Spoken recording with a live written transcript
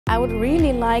I would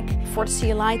really like for the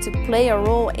CLI to play a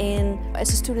role in, as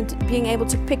a student, being able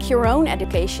to pick your own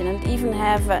education and even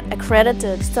have an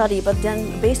accredited study, but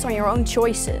then based on your own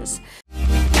choices.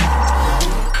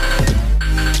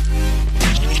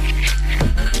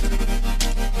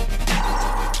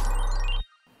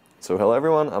 So hello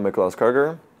everyone, I'm Klaus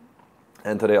Karger,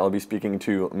 and today I'll be speaking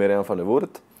to Mirjam van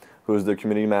Woerdt, who is the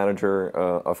Community Manager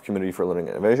of Community for Learning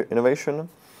Innovation.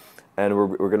 And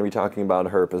we're going to be talking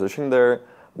about her position there.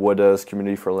 What does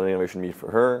Community for Learning Innovation mean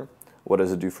for her? What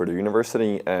does it do for the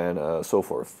university? And so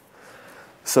forth.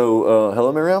 So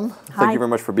hello Mirjam, thank you very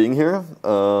much for being here,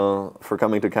 for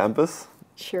coming to campus.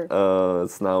 Sure.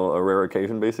 It's now a rare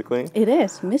occasion basically. It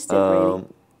is, missed it really.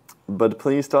 But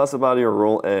please tell us about your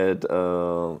role at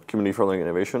Community for Learning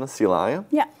Innovation, CLI.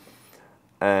 Yeah.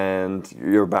 And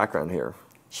your background here.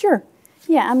 Sure.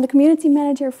 Yeah, I'm the community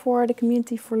manager for the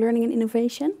Community for Learning and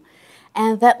Innovation.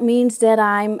 And that means that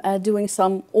I'm doing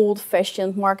some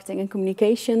old-fashioned marketing and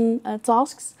communication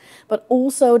tasks, but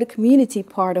also the community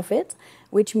part of it,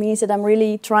 which means that I'm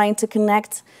really trying to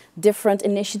connect different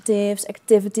initiatives,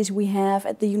 activities we have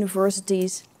at the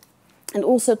universities, and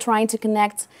also trying to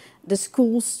connect the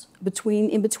schools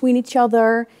in between each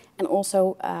other, and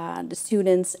also the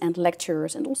students and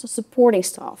lecturers, and also supporting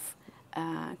staff,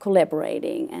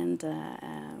 collaborating and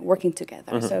working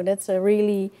together. Mm-hmm. So that's a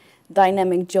really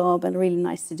dynamic job and really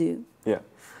nice to do. Yeah,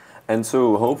 and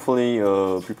so hopefully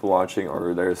people watching,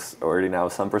 or there's already now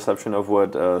some perception of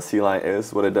what CLI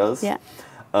is, what it does. Yeah.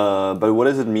 But what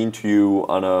does it mean to you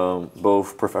on a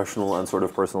both professional and sort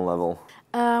of personal level?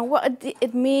 Well,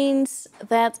 it means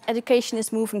that education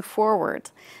is moving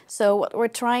forward. So what we're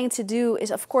trying to do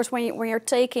is, of course, when you're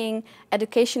taking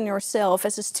education yourself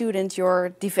as a student, you're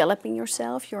developing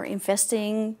yourself, you're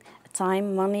investing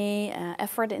time, money,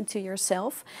 effort into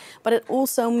yourself. But it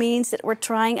also means that we're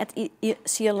trying at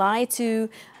CLI to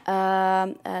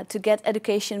get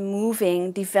education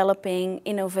moving, developing,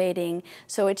 innovating.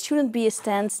 So it shouldn't be a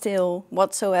standstill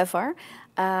whatsoever.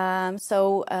 We're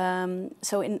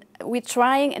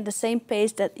trying at the same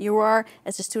pace that you are,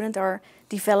 as a student, are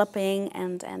developing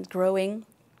and growing.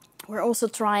 We're also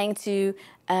trying to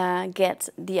get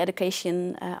the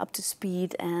education up to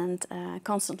speed and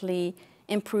constantly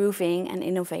improving and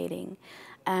innovating.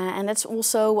 And that's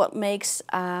also what makes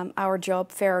our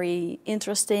job very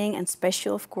interesting and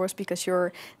special, of course, because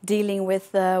you're dealing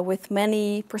with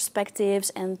many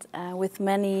perspectives and with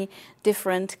many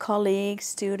different colleagues,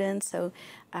 students. So,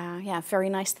 yeah, very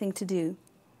nice thing to do.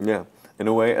 Yeah, in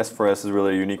a way, S4S is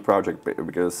really a unique project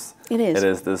because it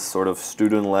is this sort of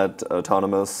student-led,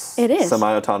 autonomous,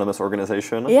 semi-autonomous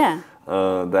organization. Yeah.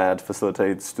 That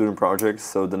facilitates student projects,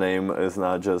 so the name is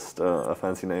not just a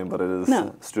fancy name, but it is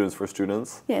Students for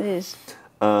Students. Yeah, it is.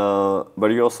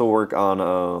 But you also work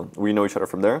on, we know each other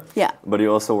from there. Yeah. But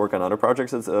you also work on other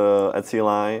projects at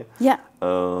CLI. Yeah.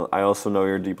 I also know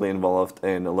you're deeply involved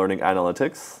in learning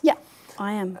analytics. Yeah,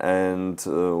 I am. And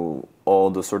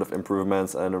all the sort of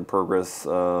improvements and progress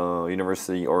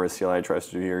university or CLI tries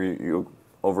to do here, you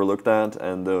overlook that,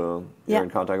 and you're in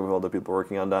contact with all the people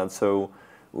working on that. So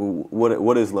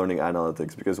what is learning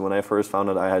analytics? Because when I first found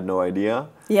it, I had no idea.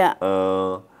 Yeah.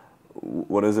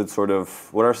 What is it sort of?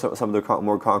 What are some of the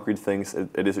more concrete things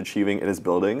it is achieving? It is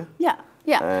building. Yeah.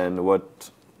 Yeah. And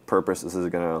what purpose is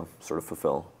it going to sort of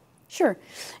fulfill? Sure.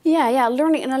 Yeah. Yeah.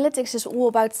 Learning analytics is all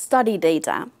about study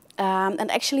data.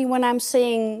 And actually, when I'm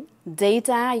saying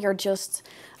data, you're just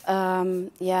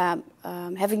having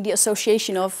the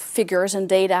association of figures and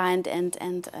data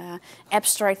and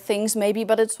abstract things maybe,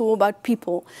 but it's all about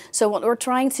people. So what we're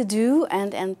trying to do,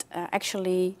 and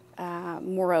actually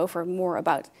moreover more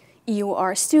about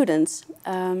EUR students,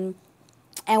 and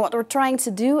what we're trying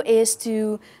to do is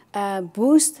to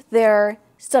boost their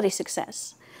study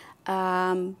success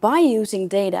by using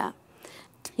data.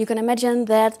 You can imagine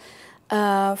that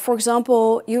for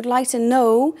example, you'd like to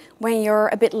know when you're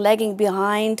a bit lagging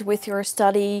behind with your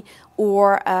study,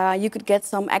 or you could get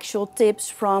some actual tips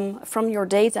from your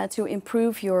data to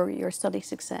improve your study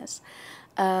success.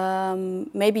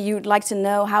 Maybe you'd like to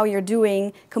know how you're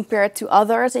doing compared to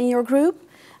others in your group,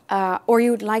 or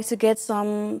you'd like to get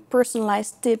some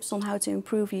personalized tips on how to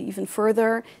improve even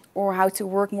further, or how to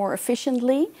work more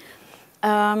efficiently.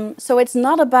 So it's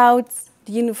not about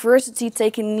the university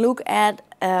taking a look at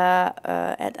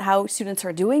how students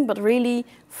are doing, but really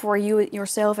for you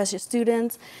yourself as a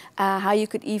student, how you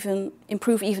could even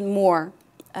improve even more.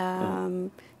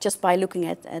 just by looking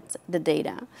at the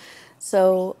data.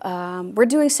 So we're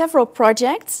doing several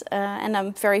projects, and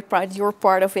I'm very proud you're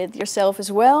part of it yourself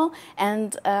as well.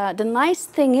 And the nice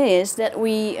thing is that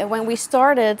when we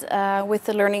started with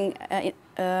the Learning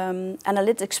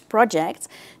Analytics project,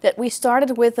 that we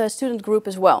started with a student group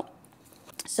as well.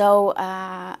 So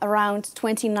around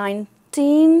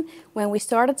 2019, when we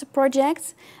started the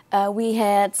project, we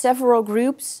had several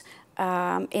groups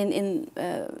in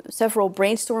several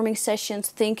brainstorming sessions,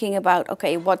 thinking about,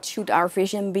 okay, what should our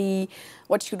vision be?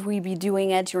 What should we be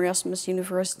doing at Erasmus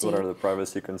University? What are the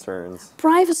privacy concerns?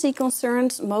 Privacy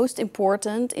concerns, most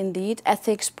important indeed,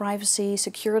 ethics, privacy,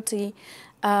 security.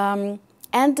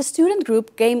 And the student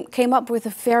group came up with a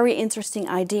very interesting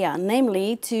idea,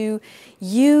 namely to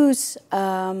use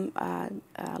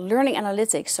learning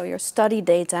analytics, so your study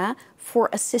data, for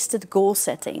assisted goal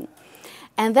setting.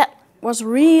 And that was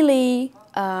really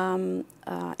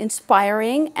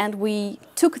inspiring, and we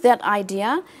took that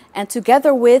idea, and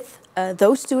together with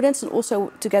those students and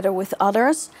also together with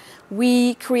others,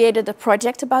 we created a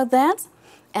project about that.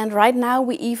 And right now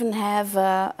we even have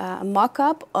a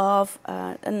mock-up of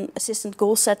an assistant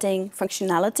goal setting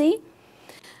functionality.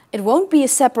 It won't be a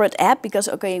separate app because,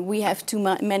 okay, we have too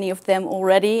many of them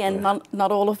already, and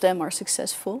not all of them are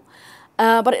successful.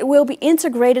 But it will be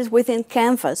integrated within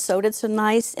Canvas, so that's a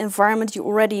nice environment you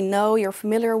already know, you're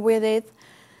familiar with it.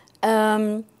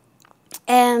 You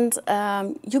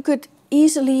could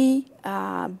easily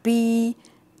be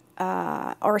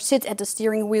or sit at the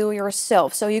steering wheel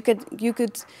yourself. So you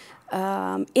could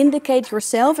indicate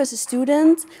yourself as a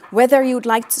student whether you'd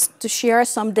like to share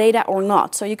some data or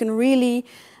not. So you can really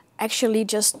actually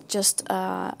just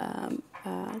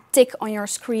tick on your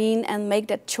screen and make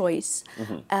that choice.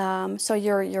 Mm-hmm. So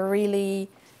you're really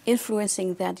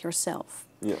influencing that yourself.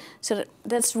 Yeah. So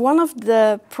that's one of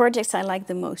the projects I like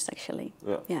the most, actually.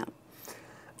 Yeah.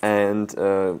 And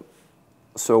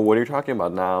so what you're talking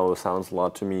about now sounds a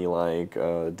lot to me like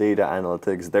data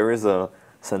analytics. There is a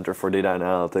Center for Data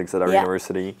Analytics at our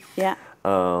university. Yeah.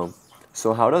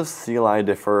 So how does CLI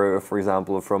differ, for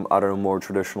example, from other more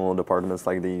traditional departments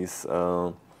like these?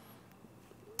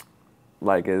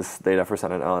 Like is Data for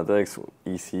Science Analytics,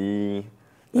 EC,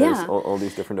 all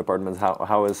these different departments.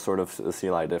 How is sort of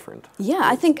CLI different? Yeah,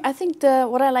 I think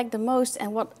what I like the most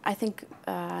and what I think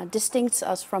distincts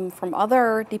us from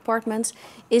other departments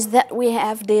is that we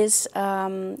have this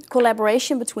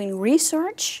collaboration between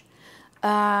research,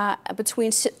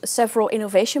 between several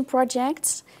innovation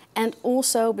projects, and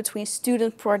also between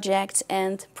student projects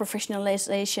and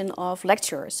professionalization of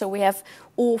lecturers. So we have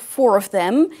all four of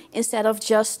them instead of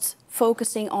just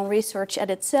focusing on research at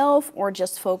itself or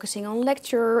just focusing on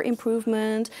lecturer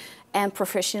improvement and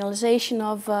professionalization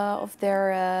of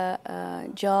their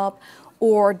job,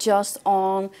 or just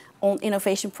on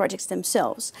innovation projects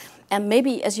themselves. And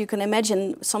maybe, as you can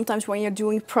imagine, sometimes when you're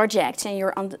doing projects and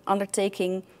you're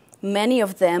undertaking many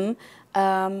of them,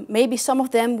 maybe some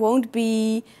of them won't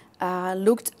be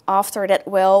looked after that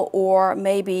well, or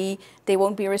maybe they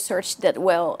won't be researched that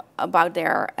well about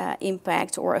their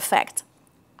impact or effect.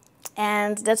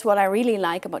 And that's what I really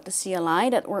like about the CLI,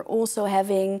 that we're also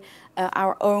having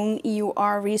our own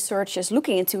EUR researchers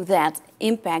looking into that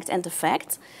impact and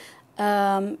effect.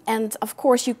 And of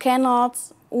course you cannot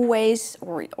always,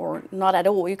 or not at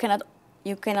all, you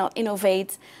cannot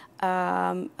innovate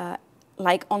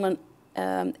like on an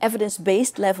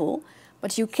evidence-based level,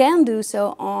 but you can do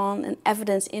so on an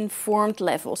evidence-informed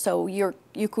level. So you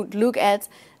could look at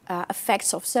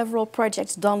effects of several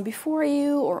projects done before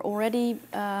you or already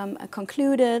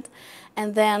concluded,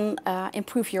 and then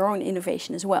improve your own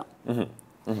innovation as well.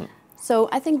 Mm-hmm. Mm-hmm. So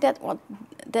I think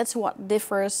that's what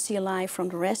differs CLI from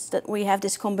the rest, that we have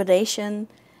this combination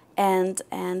and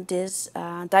this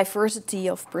diversity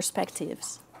of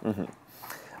perspectives. Mm-hmm.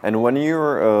 And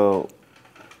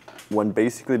when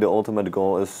basically the ultimate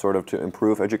goal is sort of to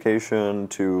improve education,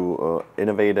 to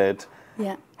innovate it,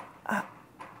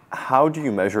 how do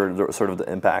you measure the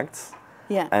impacts?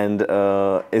 Yeah. And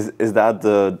is that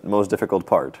the most difficult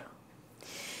part?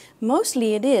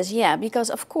 Mostly it is, yeah, because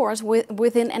of course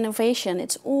within innovation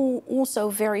it's also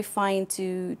very fine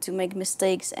to make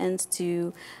mistakes and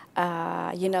to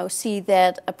see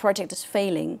that a project is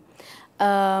failing.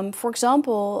 For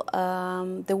example,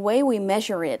 the way we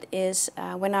measure it is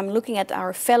when I'm looking at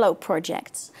our fellow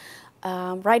projects.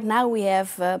 Right now we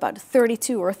have about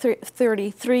 32 or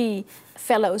 33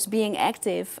 fellows being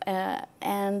active,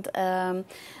 and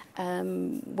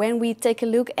when we take a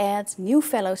look at new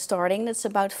fellows starting, that's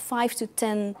about 5 to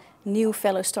 10 new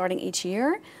fellows starting each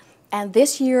year. And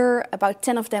this year, about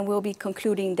 10 of them will be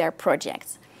concluding their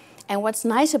project. And what's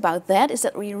nice about that is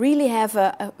that we really have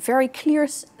a very clear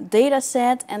data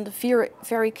set and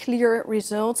very clear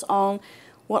results on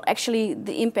what actually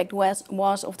the impact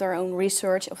was of their own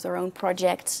research, of their own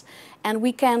projects. And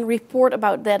we can report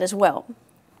about that as well.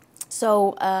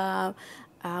 So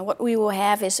what we will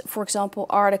have is, for example,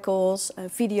 articles,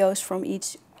 videos from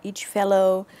each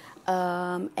fellow,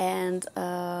 and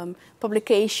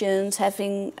publications,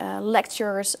 having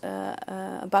lectures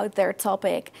about their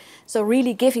topic. So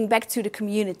really giving back to the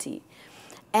community.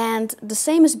 And the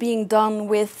same is being done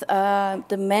with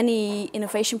the many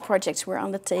innovation projects we're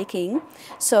undertaking.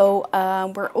 So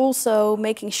we're also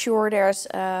making sure there's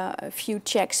a few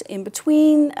checks in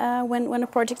between when a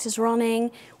project is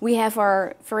running. We have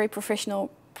our very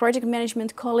professional project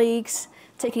management colleagues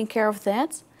taking care of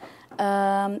that.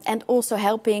 And also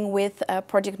helping with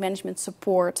project management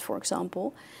support, for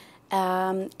example.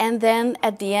 And then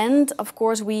at the end, of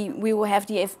course, we will have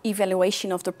the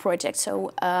evaluation of the project.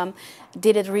 So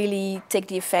did it really take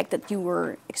the effect that you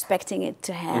were expecting it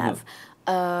to have?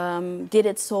 Did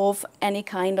it solve any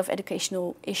kind of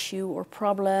educational issue or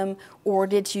problem? Or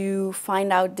did you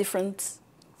find out different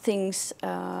things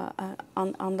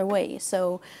on the way?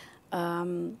 So,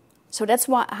 so that's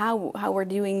how we're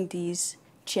doing these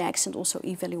checks and also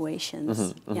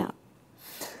evaluations. Yeah.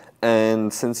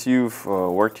 And since you've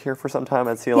worked here for some time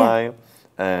at CLI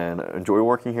and enjoy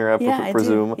working here, I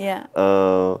presume,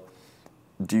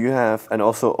 do you have, and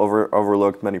also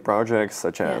overlooked many projects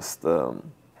such as the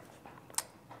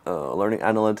learning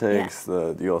analytics,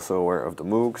 you also aware of the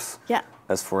MOOCs,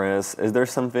 S4S. Is there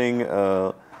something,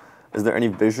 is there any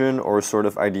vision or sort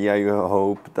of idea you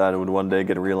hope that would one day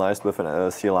get realized within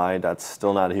a CLI that's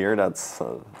still not here, that's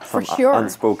some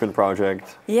unspoken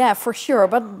project? Yeah, for sure.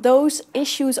 But those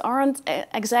issues aren't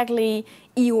exactly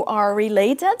EUR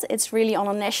related. It's really on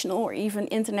a national or even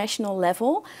international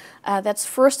level. That's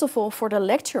first of all for the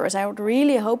lecturers. I would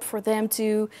really hope for them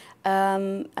to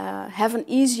have an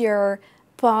easier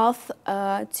path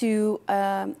to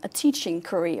a teaching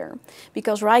career,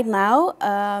 because right now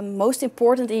most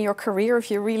important in your career, if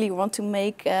you really want to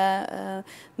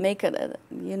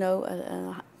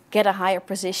get a higher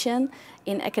position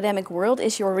in academic world,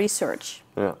 is your research.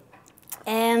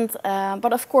 And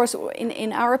but of course,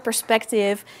 in our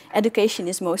perspective, education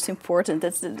is most important.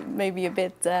 That's maybe a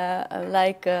bit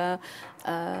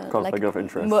conflict of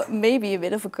interest. Maybe a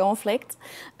bit of a conflict.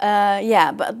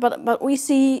 But we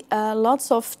see lots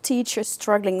of teachers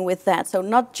struggling with that. So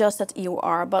not just at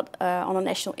EUR, but on a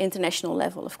national, international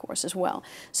level, of course, as well.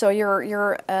 So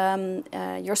you're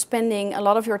spending a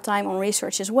lot of your time on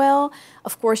research as well.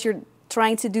 Of course, you're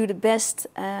trying to do the best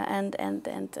and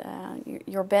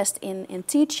your best in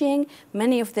teaching.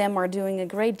 Many of them are doing a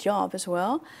great job as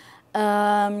well.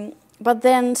 But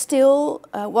then still,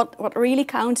 what really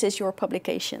counts is your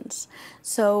publications.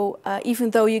 So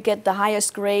even though you get the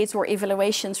highest grades or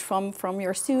evaluations from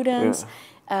your students,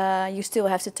 you still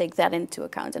have to take that into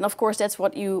account. And of course, that's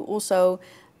what you also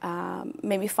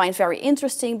maybe find very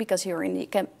interesting because you're in the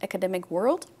academic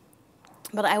world.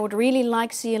 But I would really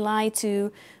like CLI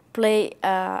to play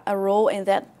a role in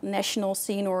that national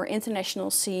scene or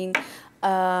international scene.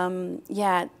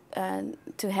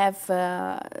 To have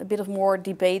a bit of more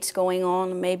debates going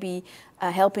on, maybe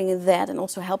helping in that, and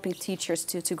also helping teachers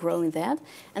to grow in that.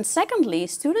 And secondly,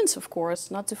 students, of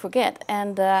course, not to forget.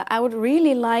 And I would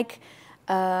really like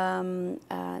for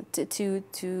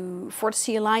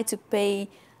CLI to play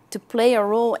a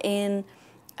role in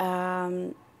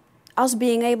us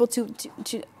being able to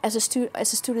as a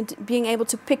student being able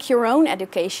to pick your own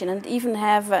education and even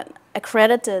have an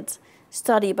accredited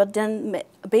study, but then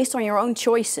based on your own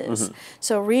choices.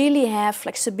 So really have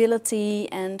flexibility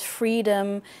and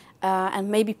freedom, and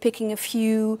maybe picking a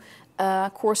few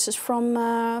courses from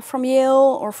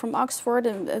Yale or from Oxford,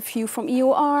 a few from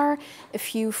EUR, a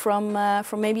few from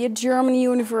maybe a German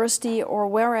university or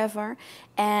wherever,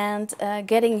 and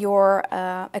getting your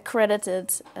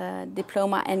accredited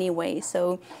diploma anyway.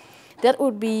 So that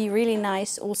would be really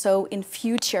nice also in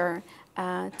future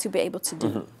to be able to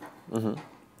do.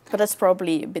 But that's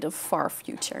probably a bit of far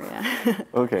future,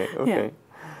 Okay. Yeah.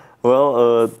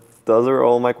 Well, those are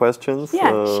all my questions.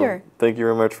 Yeah, sure. Thank you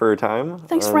very much for your time.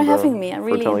 Thanks for having me. I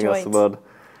really enjoyed it. For telling us about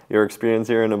your experience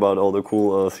here and about all the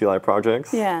cool CLI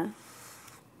projects. Yeah.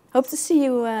 Hope to see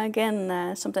you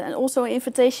again sometime. And also an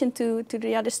invitation to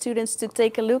the other students to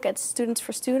take a look at Students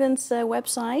for Students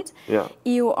website,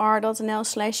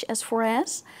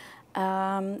 eur.nl/S4S.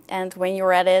 And when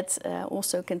you're at it,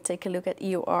 also can take a look at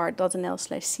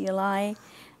eur.nl/CLI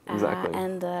exactly.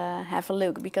 and have a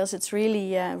look, because it's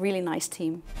really really nice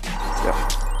team. Yeah.